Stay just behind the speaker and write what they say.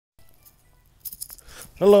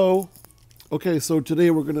Hello. Okay, so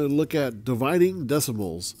today we're going to look at dividing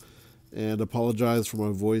decimals. And apologize for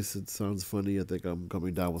my voice. It sounds funny. I think I'm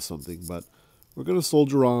coming down with something. But we're going to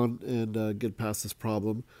soldier on and get past this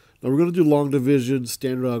problem. Now we're going to do long division,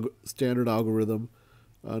 standard algorithm.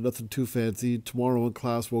 Nothing too fancy. Tomorrow in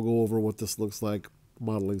class we'll go over what this looks like,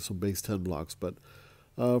 modeling some base 10 blocks. But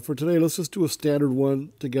for today, let's just do a standard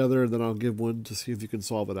one together, and then I'll give one to see if you can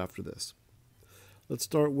solve it after this. Let's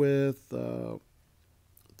start with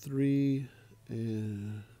 3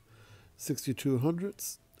 and 62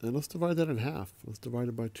 hundredths. And let's divide that in half. Let's divide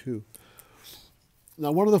it by 2.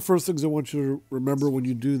 Now, one of the first things I want you to remember when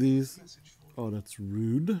you do these, oh, that's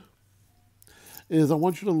rude, is I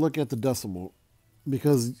want you to look at the decimal.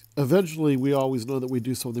 Because eventually we always know that we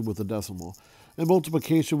do something with the decimal. In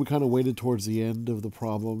multiplication, we kind of waited towards the end of the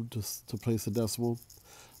problem to place a decimal.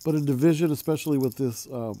 But in division, especially with this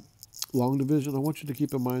long division, I want you to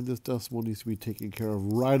keep in mind this decimal needs to be taken care of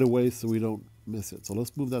right away so we don't miss it. So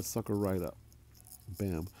let's move that sucker right up.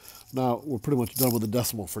 Bam. Now, we're pretty much done with the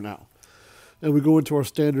decimal for now. And we go into our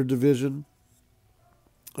standard division.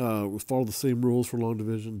 We follow the same rules for long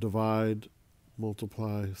division. Divide,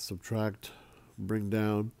 multiply, subtract, bring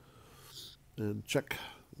down, and check.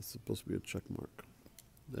 That's supposed to be a check mark.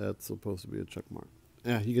 That's supposed to be a check mark.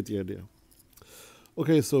 Yeah, you get the idea.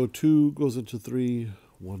 Okay, so 2 goes into 3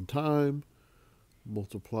 one time.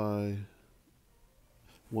 Multiply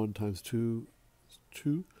 1 times 2 is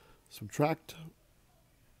 2. Subtract.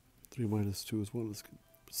 3 minus 2 is 1. Let's get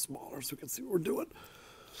smaller so we can see what we're doing.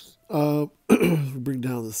 We bring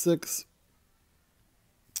down the 6.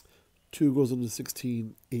 2 goes into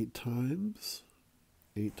 16 8 times.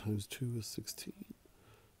 8 times 2 is 16.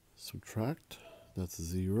 Subtract. That's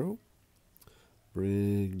 0.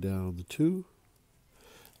 Bring down the 2.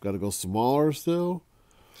 Got to go smaller still.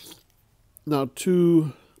 Now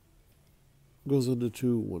 2 goes into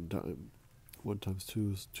 2 one time. 1 times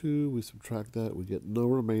 2 is 2. We subtract that. We get no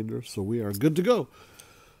remainder. So we are good to go.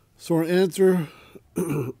 So our answer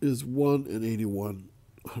is 1 and 81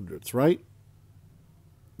 hundredths, right?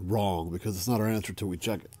 Wrong, because it's not our answer until we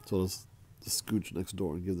check it. So let's scooch next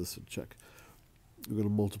door and give this a check. We're going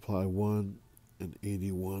to multiply 1 and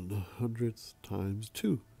 81 hundredths times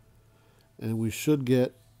 2. And we should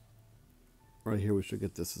get, right here, we should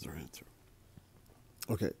get this as our answer.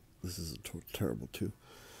 Okay, this is a terrible 2.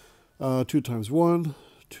 2 times 1,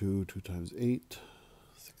 2. 2 times 8,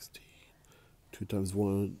 16. 2 times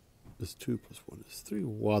 1 is 2 plus 1 is 3.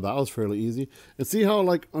 Wow, that was fairly easy. And see how,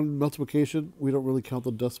 like, on multiplication, we don't really count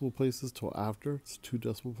the decimal places till after? It's 2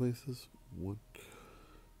 decimal places. 1.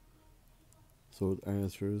 So our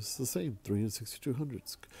answer is the same, 3 and 62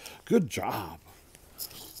 hundredths. Good job.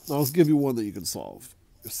 Now let's give you one that you can solve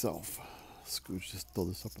yourself. Scooch, just throw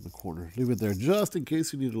this up in the corner. Leave it there just in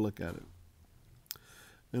case you need to look at it.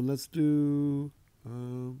 And let's do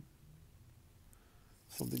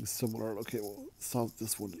something similar. Okay, we'll solve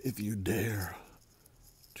this one if you dare.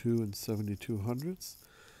 2 and 72 hundredths.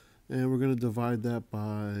 And we're going to divide that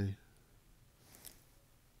by,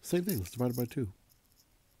 same thing, let's divide it by 2.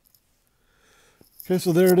 Okay,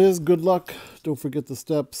 so there it is. Good luck. Don't forget the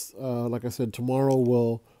steps. Like I said, tomorrow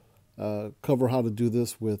we'll cover how to do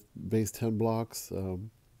this with base 10 blocks.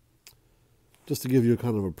 Just to give you a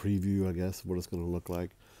kind of a preview, I guess, of what it's going to look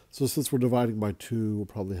like. So since we're dividing by 2, we'll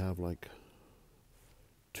probably have like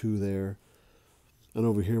 2 there. And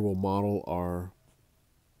over here we'll model our,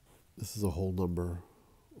 this is a whole number.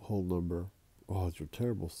 Oh, it's your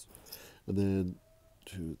terribles. And then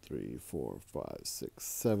 2, 3, 4, 5, 6,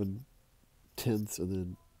 7 tenths, and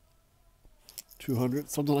then 200,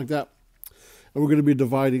 something like that. And we're going to be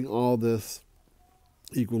dividing all this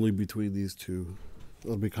equally between these two.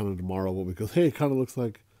 That'll be kind of tomorrow, because hey, it kind of looks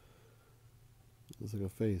like a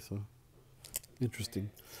face, huh?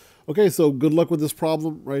 Interesting. Okay, so good luck with this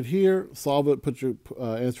problem right here. Solve it, put your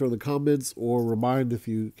answer in the comments, or remind if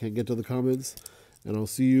you can't get to the comments. And I'll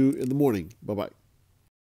see you in the morning. Bye-bye.